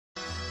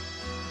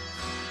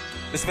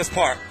This is the best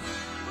part.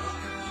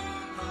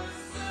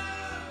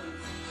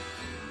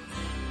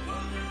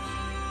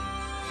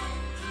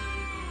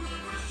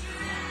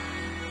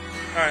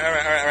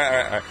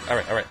 All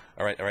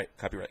right.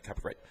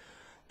 Copyright.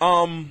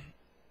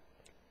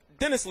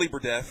 Denis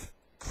Lebedev,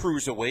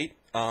 cruiserweight.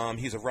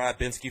 He's a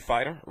Radbinsky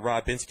fighter.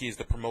 Radbinsky is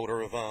the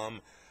promoter of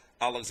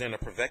Alexander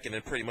Povetkin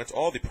and pretty much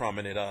all the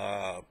prominent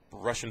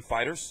Russian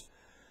fighters.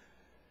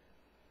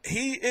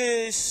 He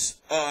is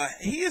a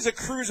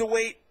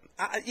cruiserweight.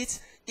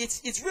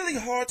 It's really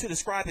hard to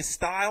describe his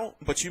style,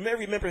 but you may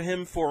remember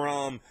him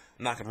for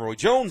knocking Roy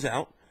Jones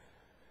out.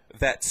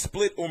 That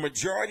split or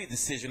majority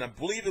decision, I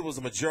believe it was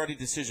a majority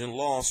decision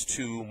loss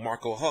to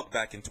Marco Huck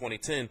back in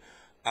 2010.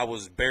 I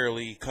was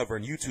barely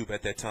covering YouTube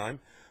at that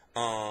time.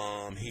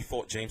 He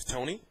fought James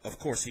Toney. Of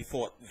course, he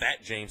fought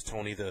that James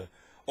Toney, the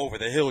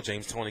over-the-hill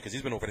James Toney, because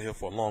he's been over the hill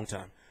for a long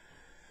time.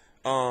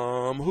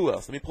 Who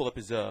else? Let me pull up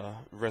his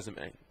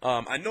resume.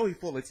 I know he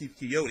fought Latif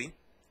Kiyoti.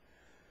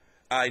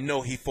 I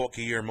know he fought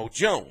Guillermo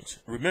Jones.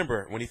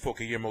 Remember, when he fought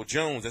Guillermo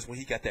Jones, that's when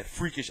he got that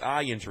freakish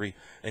eye injury,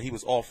 and he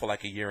was off for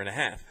like a year and a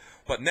half.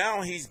 But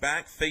now he's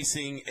back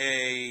facing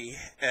a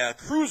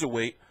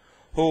cruiserweight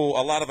who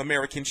a lot of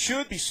Americans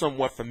should be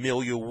somewhat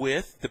familiar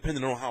with,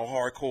 depending on how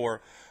hardcore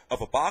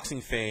of a boxing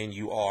fan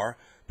you are,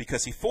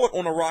 because he fought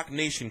on a Rock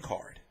Nation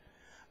card.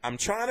 I'm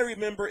trying to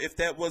remember if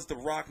that was the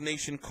Rock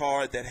Nation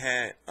card that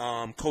had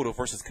Cotto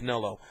versus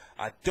Canelo.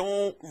 I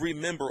don't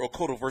remember, or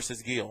Cotto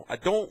versus Gil. I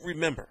don't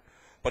remember.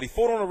 But he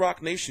fought on a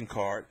Rock Nation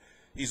card.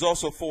 He's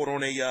also fought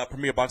on a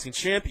Premier Boxing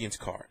Champions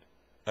card,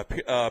 a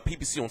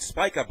PBC on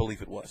Spike, I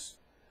believe it was.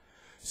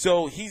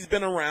 So he's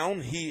been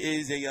around. He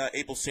is a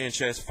Abel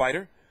Sanchez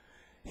fighter.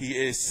 He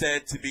is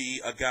said to be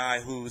a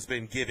guy who's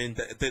been given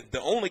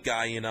the only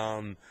guy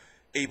in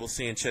Abel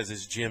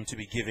Sanchez's gym to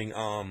be giving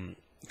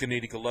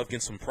Gennady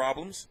Golovkin some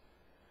problems.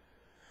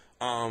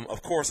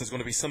 Of course, there's going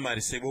to be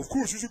somebody say, well, of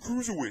course, he's a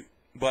cruiserweight.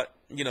 But,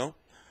 you know,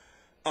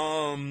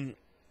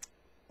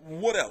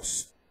 what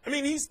else? I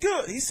mean, he's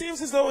good. He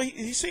seems as though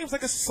he seems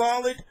like a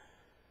solid.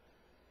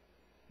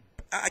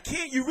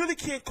 You really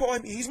can't call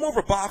him. He's more of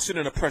a boxer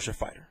than a pressure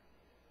fighter.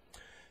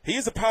 He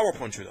is a power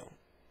puncher, though.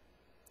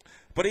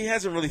 But he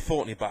hasn't really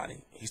fought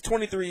anybody. He's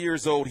 23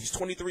 years old. He's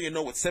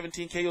 23-0 with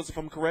 17 KOs, if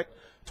I'm correct.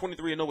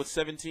 23-0 with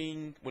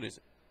 17. What is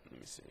it?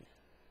 Let me see.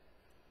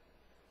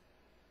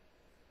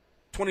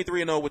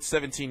 23-0 with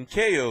 17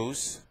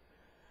 KOs.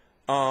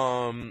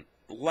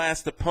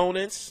 Last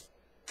opponents.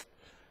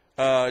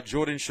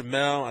 Jordan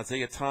Shamel,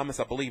 Isaiah Thomas,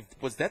 I believe.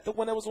 Was that the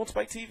one that was on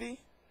Spike TV?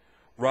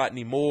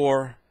 Rodney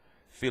Moore,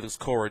 Felix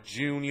Cora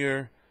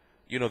Jr.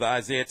 You know, the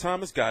Isaiah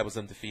Thomas guy was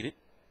undefeated.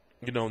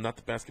 You know, not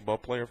the basketball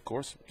player, of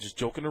course. Just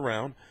joking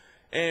around.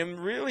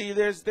 And really,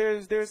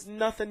 there's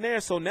nothing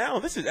there. So now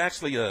this is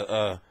actually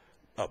a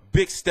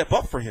big step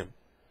up for him,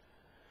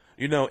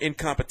 you know, in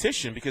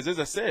competition. Because, as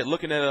I said,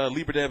 looking at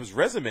Lebedev's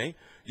resume,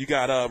 you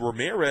got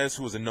Ramirez,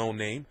 who is a known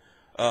name,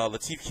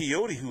 Latif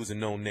Kiyoti, who is a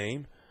known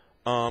name,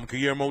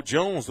 Guillermo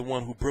Jones, the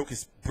one who broke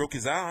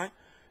his eye,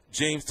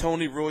 James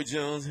Toney, Roy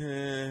Jones,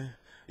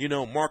 you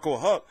know, Marco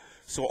Huck.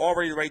 So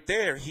already right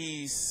there,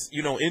 he's,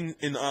 you know, in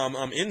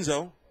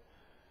Enzo.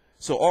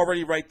 So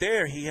already right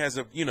there, he has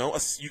you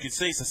could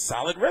say it's a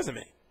solid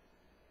resume.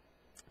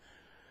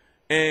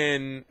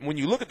 And when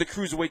you look at the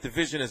cruiserweight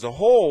division as a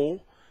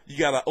whole, you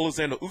got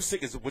Alexander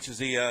Usyk, which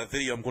is a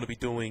video I'm going to be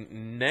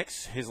doing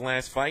next. His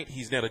last fight,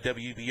 he's now the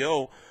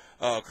WBO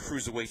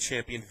cruiserweight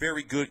champion.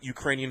 Very good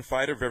Ukrainian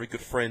fighter. Very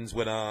good friends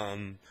with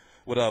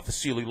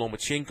Vasily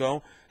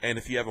Lomachenko. And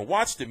if you haven't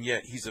watched him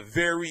yet, he's a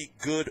very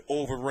good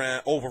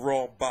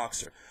overall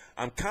boxer.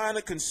 I'm kind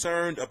of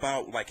concerned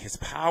about like his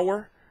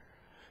power,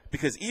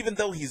 because even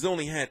though he's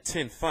only had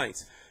 10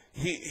 fights,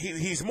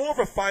 he's more of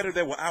a fighter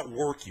that will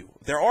outwork you.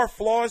 There are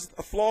flaws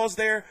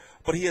there,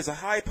 but he has a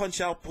high punch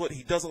output.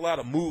 He does a lot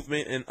of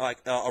movement and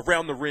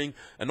around the ring,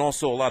 and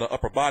also a lot of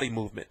upper body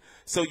movement.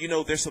 So, you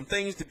know, there's some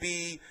things to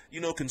be,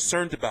 you know,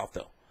 concerned about,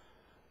 though.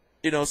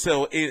 You know,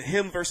 so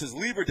him versus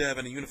Lebedev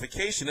in a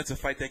unification, that's a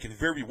fight that can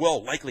very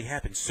well likely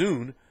happen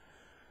soon.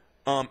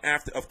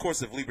 After, of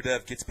course, if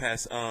Lebedev gets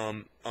past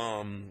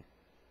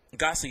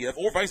Gassiev,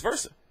 or vice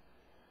versa.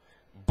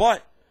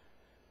 But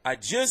I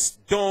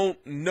just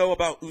don't know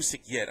about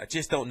Usyk yet. I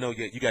just don't know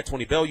yet. You got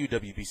Tony Bellew,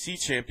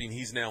 WBC champion.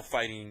 He's now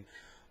fighting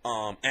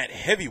at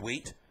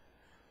heavyweight.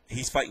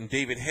 He's fighting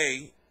David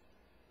Haye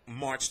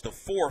March the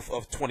 4th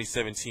of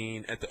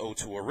 2017 at the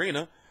O2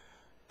 Arena.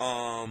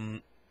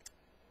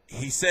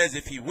 He says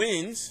if he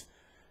wins,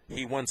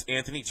 he wants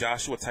Anthony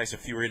Joshua, Tyson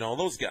Fury, and all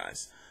those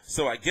guys.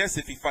 So I guess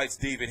if he fights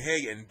David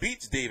Haye and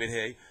beats David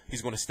Haye,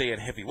 he's going to stay at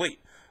heavyweight.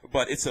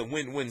 But it's a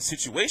win-win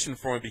situation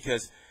for him,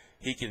 because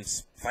he can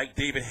fight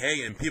David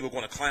Haye, and people are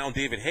going to clown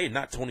David Haye,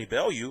 not Tony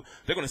Bellew.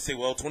 They're going to say,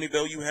 well, Tony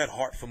Bellew had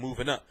heart for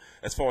moving up.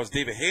 As far as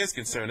David Haye is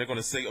concerned, they're going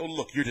to say, oh,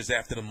 look, you're just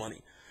after the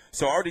money.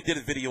 So I already did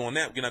a video on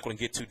that. We're not going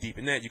to get too deep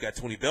in that. You got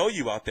Tony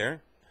Bellew out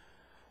there.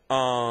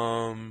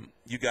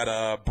 You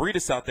got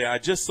Breedis out there. I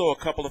just saw a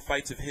couple of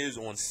fights of his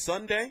on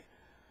Sunday.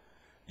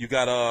 You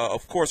got,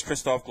 of course,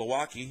 Krzysztof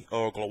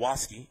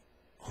Glowacki,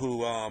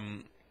 who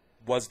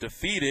was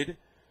defeated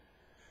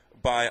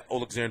by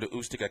Alexander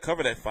Usyk. I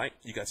covered that fight.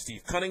 You got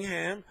Steve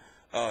Cunningham.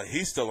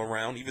 He's still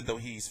around, even though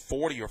he's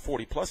 40 or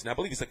 40 plus now. I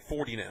believe he's like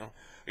 40 now,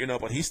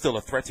 but he's still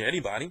a threat to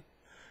anybody.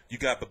 You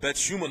got Babette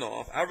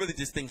Shumenov. I really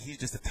just think he's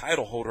just a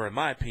title holder, in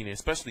my opinion,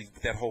 especially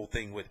with that whole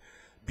thing with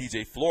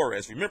BJ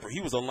Flores. Remember, he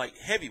was a light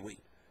heavyweight,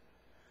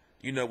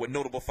 with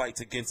notable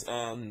fights against,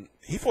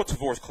 he fought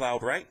Tavoris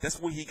Cloud, right?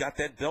 That's where he got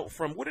that belt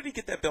from. Where did he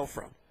get that belt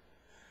from?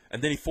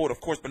 And then he fought, of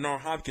course,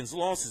 Bernard Hopkins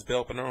lost his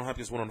belt. Bernard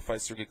Hopkins went on to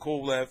fight Sergey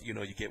Kovalev. You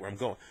get where I'm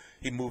going.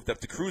 He moved up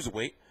to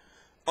cruiserweight.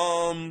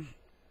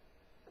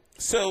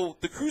 So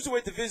the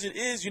cruiserweight division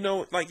is,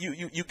 like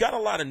you got a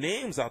lot of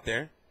names out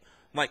there,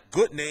 like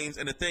good names.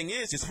 And the thing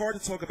is, it's hard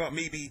to talk about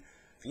maybe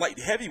light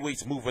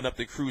heavyweights moving up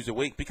to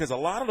cruiserweight because a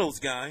lot of those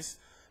guys,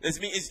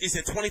 it's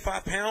a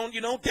 25-pound,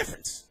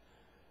 difference.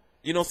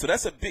 So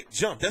that's a big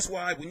jump. That's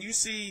why when you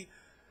see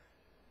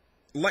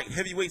light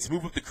heavyweights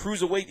move up to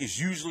cruiserweight, is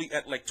usually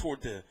at like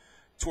toward the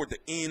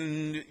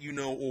end,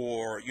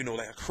 or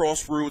like a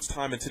crossroads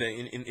time into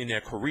in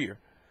their career,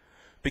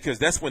 because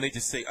that's when they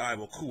just say, all right,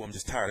 well, cool, I'm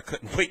just tired of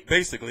cutting weight,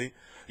 basically,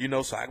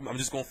 so I'm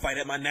just gonna fight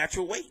at my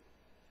natural weight,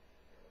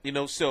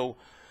 So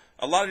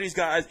a lot of these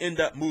guys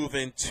end up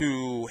moving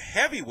to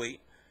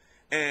heavyweight,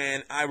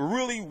 and I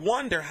really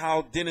wonder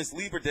how Denis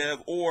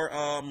Lebedev or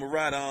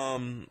Murat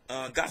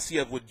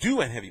Gassiev would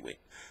do at heavyweight.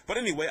 But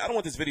anyway, I don't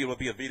want this video to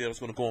be a video that's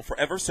going to go on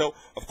forever. So,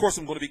 of course,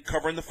 I'm going to be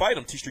covering the fight.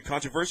 I'm TstreeT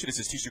Controversy. This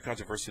is TstreeT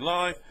Controversy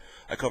Live.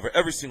 I cover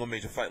every single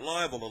major fight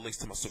live. All the links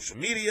to my social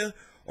media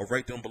are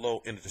right down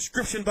below in the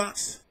description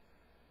box.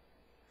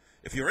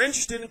 If you're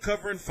interested in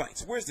covering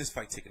fights, where's this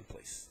fight taking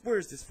place? Where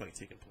is this fight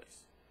taking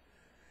place?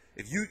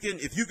 If you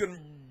can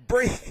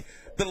break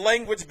the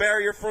language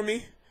barrier for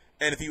me,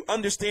 and if you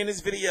understand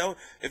this video,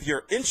 if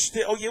you're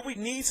interested, oh yeah, we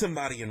need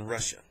somebody in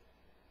Russia.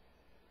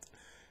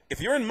 If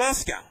you're in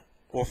Moscow,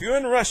 or if you're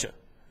in Russia,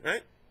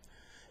 right,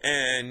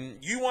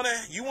 and you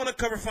wanna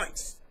cover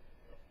fights,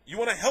 you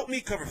wanna help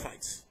me cover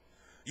fights,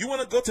 you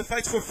wanna go to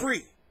fights for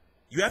free,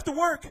 you have to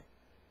work,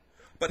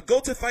 but go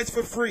to fights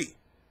for free.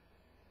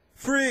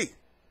 Free.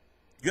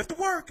 You have to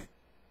work.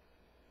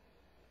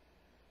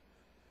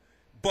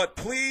 But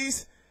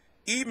please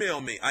email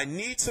me. I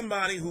need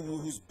somebody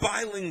who's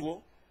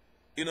bilingual,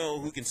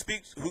 who can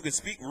speak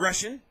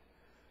Russian,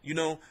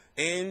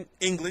 and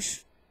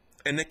English.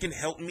 And that can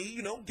help me,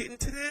 get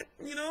into that,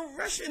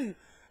 Russian,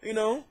 get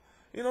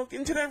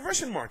into that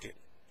Russian market.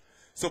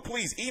 So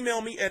please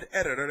email me at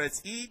editor,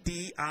 that's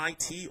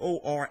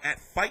EDITOR, at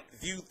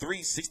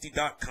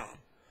FightView360.com.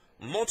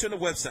 I'm launching the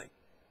website.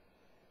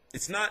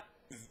 It's not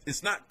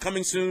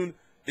coming soon.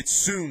 It's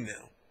soon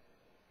now.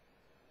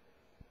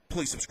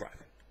 Please subscribe.